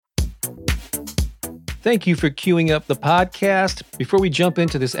Thank you for queuing up the podcast. Before we jump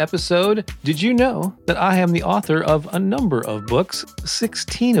into this episode, did you know that I am the author of a number of books,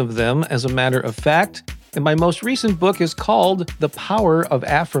 16 of them as a matter of fact, and my most recent book is called The Power of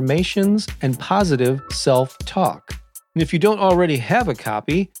Affirmations and Positive Self-Talk. And if you don't already have a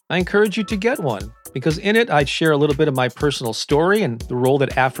copy, I encourage you to get one, because in it I share a little bit of my personal story and the role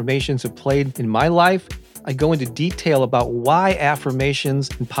that affirmations have played in my life. I go into detail about why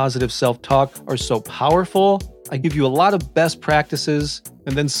affirmations and positive self-talk are so powerful. I give you a lot of best practices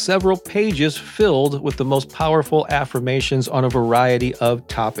and then several pages filled with the most powerful affirmations on a variety of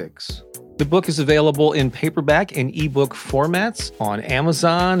topics. The book is available in paperback and ebook formats on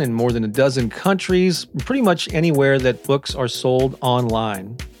Amazon in more than a dozen countries, pretty much anywhere that books are sold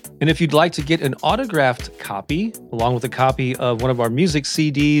online. And if you'd like to get an autographed copy, along with a copy of one of our music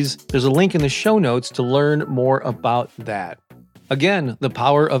CDs, there's a link in the show notes to learn more about that. Again, The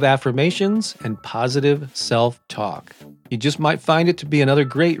Power of Affirmations and Positive Self-Talk. You just might find it to be another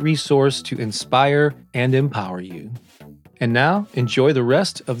great resource to inspire and empower you. And now, enjoy the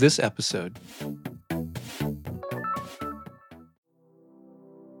rest of this episode.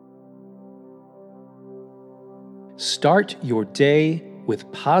 Start your day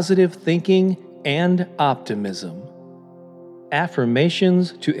with positive thinking and optimism.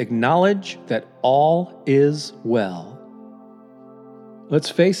 Affirmations to acknowledge that all is well. Let's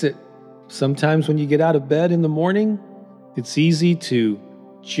face it, sometimes when you get out of bed in the morning, it's easy to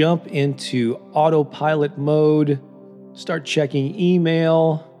jump into autopilot mode, start checking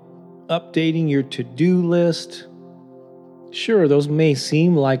email, updating your to-do list. Sure, those may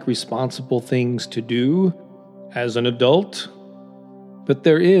seem like responsible things to do as an adult, but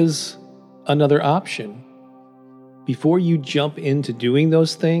there is another option. Before you jump into doing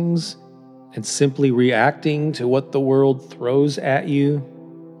those things and simply reacting to what the world throws at you,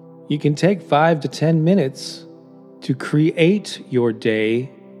 you can take 5 to 10 minutes to create your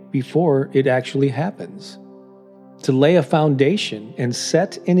day before it actually happens. To lay a foundation and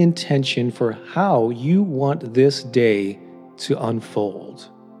set an intention for how you want this day to unfold.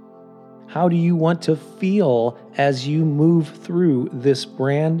 How do you want to feel as you move through this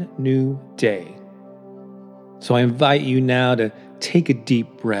brand new day? So I invite you now to take a deep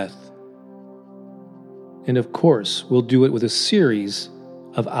breath. And of course, we'll do it with a series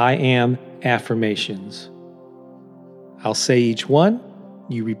of I am affirmations. I'll say each one.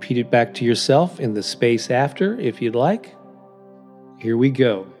 You repeat it back to yourself in the space after if you'd like. Here we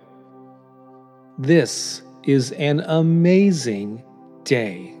go. This is an amazing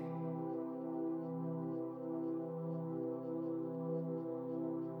day.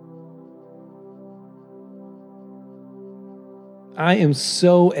 I am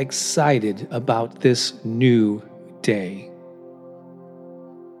so excited about this new day.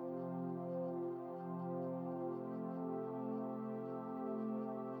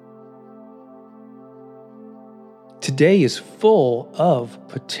 Today is full of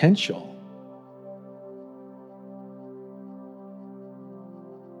potential.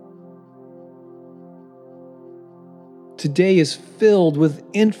 Today is filled with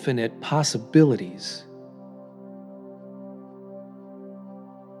infinite possibilities.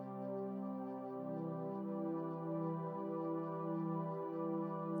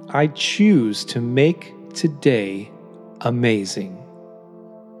 I choose to make today amazing.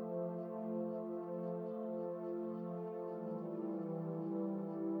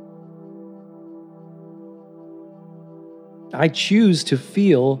 I choose to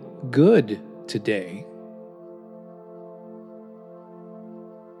feel good today.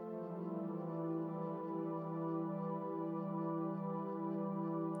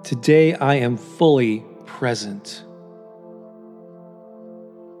 Today I am fully present.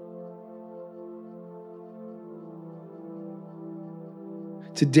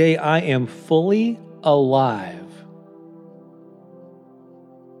 Today I am fully alive.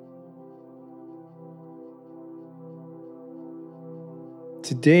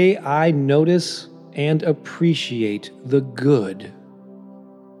 Today I notice and appreciate the good.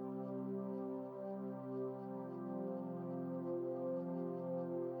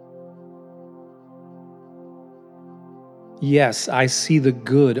 Yes, I see the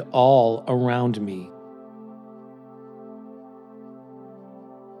good all around me.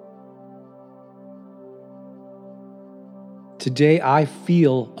 Today I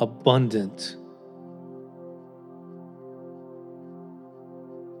feel abundant.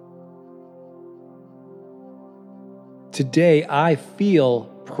 Today I feel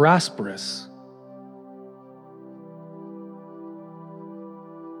prosperous.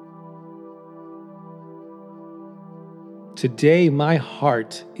 Today my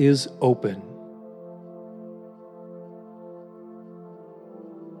heart is open.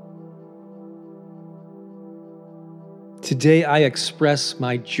 Today I express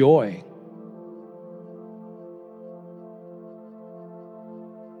my joy.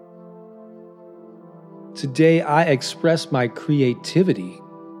 Today I express my creativity.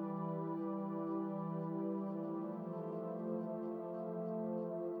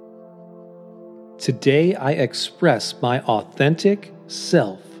 Today I express my authentic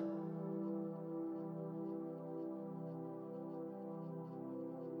self.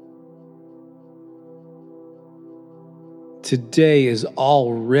 Today is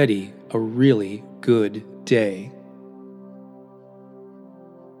already a really good day.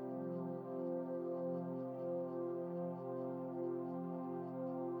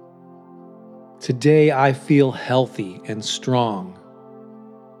 Today I feel healthy and strong.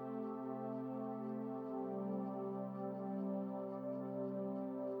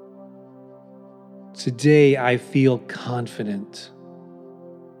 Today I feel confident.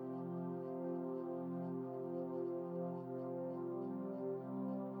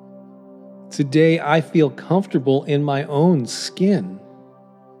 Today I feel comfortable in my own skin.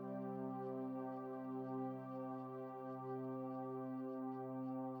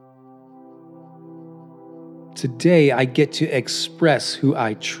 Today I get to express who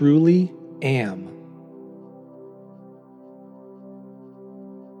I truly am.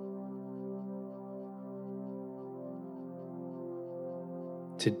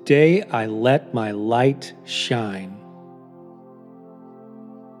 Today I let my light shine.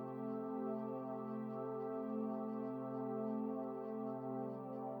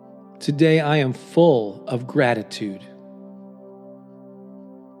 Today I am full of gratitude.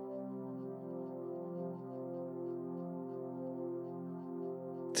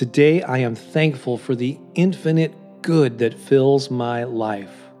 Today I am thankful for the infinite good that fills my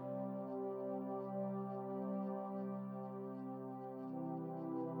life.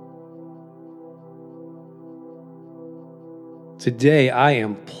 Today I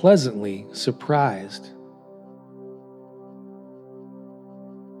am pleasantly surprised.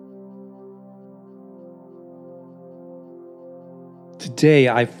 Today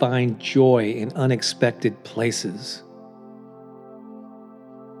I find joy in unexpected places.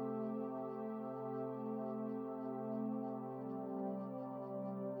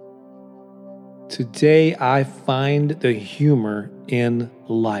 Today I find the humor in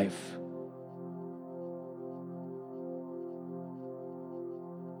life.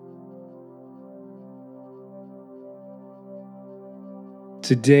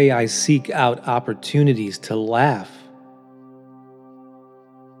 Today I seek out opportunities to laugh.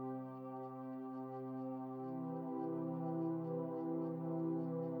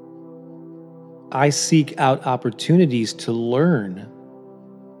 I seek out opportunities to learn.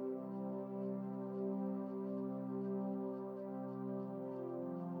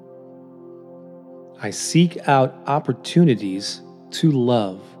 I seek out opportunities to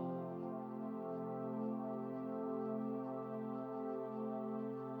love.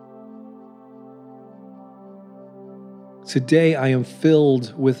 Today I am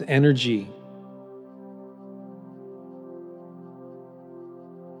filled with energy.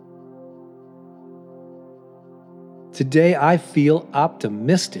 Today I feel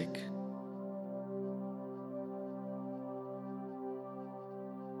optimistic.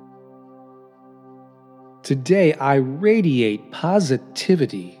 Today I radiate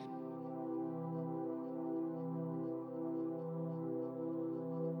positivity.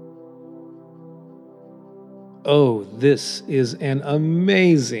 Oh, this is an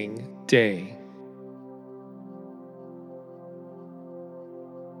amazing day.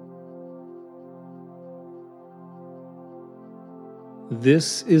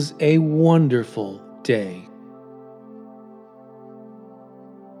 This is a wonderful day.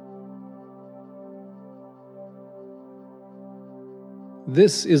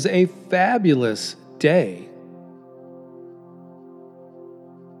 This is a fabulous day.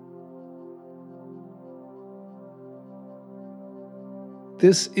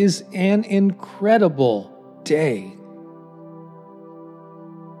 This is an incredible day.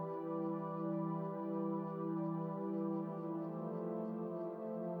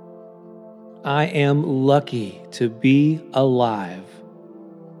 I am lucky to be alive.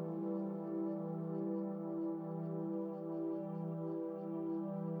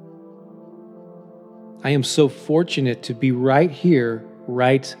 I am so fortunate to be right here,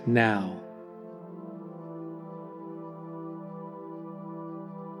 right now.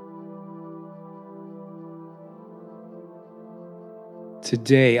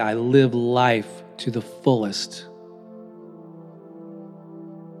 Today I live life to the fullest.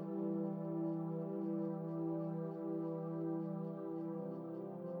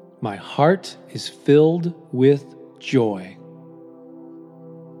 My heart is filled with joy.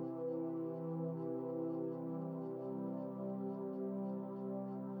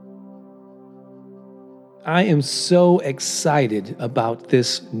 I am so excited about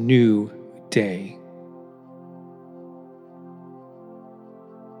this new day.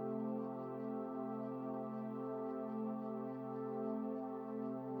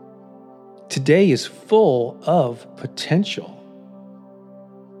 Today is full of potential.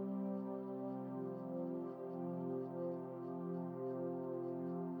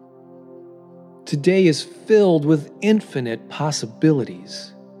 Today is filled with infinite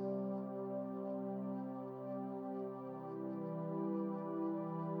possibilities.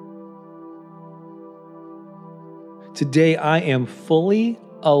 Today I am fully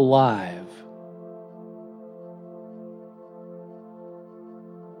alive.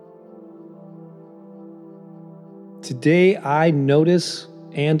 Today I notice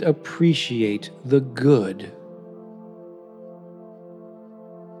and appreciate the good.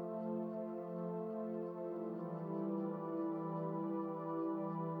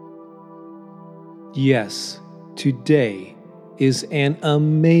 Yes, today is an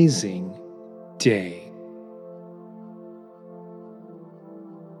amazing day.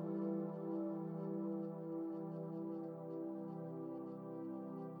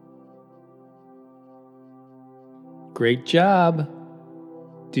 Great job.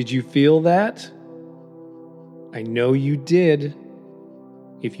 Did you feel that? I know you did.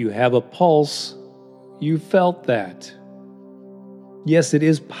 If you have a pulse, you felt that. Yes, it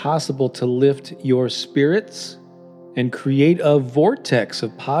is possible to lift your spirits and create a vortex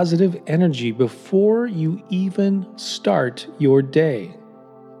of positive energy before you even start your day.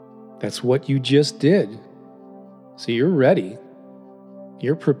 That's what you just did. So you're ready.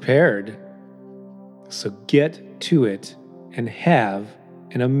 You're prepared. So get to it and have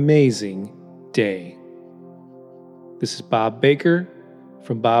an amazing day. This is Bob Baker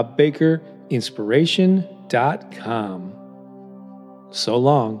from BobBakerInspiration.com. So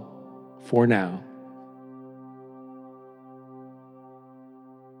long for now.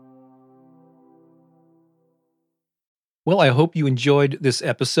 Well, I hope you enjoyed this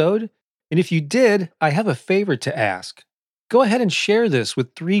episode. And if you did, I have a favor to ask. Go ahead and share this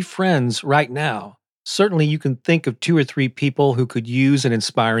with 3 friends right now. Certainly, you can think of 2 or 3 people who could use an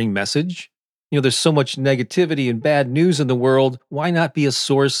inspiring message. There's so much negativity and bad news in the world. Why not be a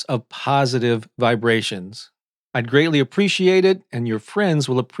source of positive vibrations? I'd greatly appreciate it, and your friends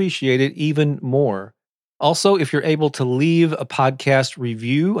will appreciate it even more. Also, if you're able to leave a podcast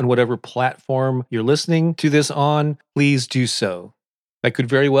review on whatever platform you're listening to this on, please do so. That could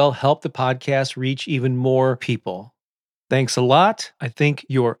very well help the podcast reach even more people. Thanks a lot. I think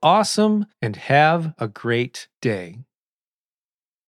you're awesome, and have a great day.